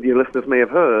heard, your listeners may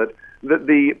have heard, that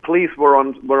the police were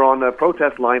on a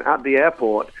protest line at the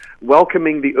airport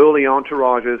welcoming the early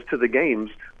entourages to the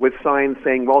games with signs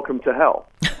saying "Welcome to Hell,"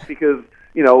 because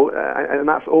and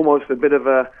that's almost a bit of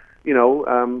a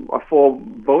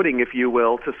foreboding, if you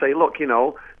will, to say, look,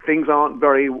 things aren't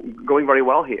going very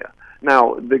well here.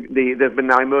 Now, there's been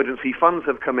now emergency funds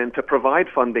have come in to provide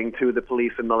funding to the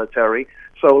police and military,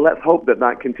 so let's hope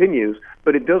that continues.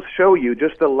 But it does show you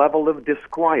just the level of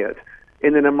disquiet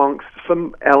in and amongst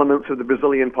some elements of the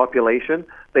Brazilian population.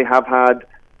 They have had,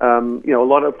 a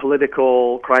lot of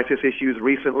political crisis issues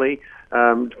recently,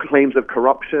 claims of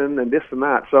corruption and this and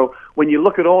that. So when you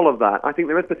look at all of that, I think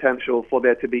there is potential for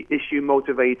there to be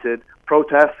issue-motivated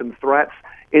protests and threats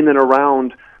in and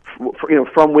around,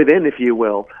 from within, if you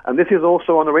will. And this is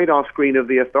also on the radar screen of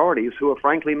the authorities, who are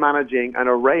frankly managing an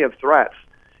array of threats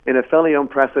in a fairly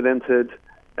unprecedented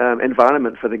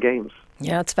environment for the games.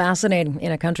 Yeah, it's fascinating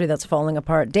in a country that's falling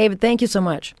apart. David, thank you so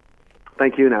much.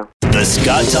 Thank you now. The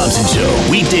Scott Thompson Show,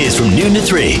 weekdays from noon to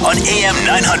 3 on AM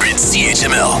 900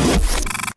 CHML.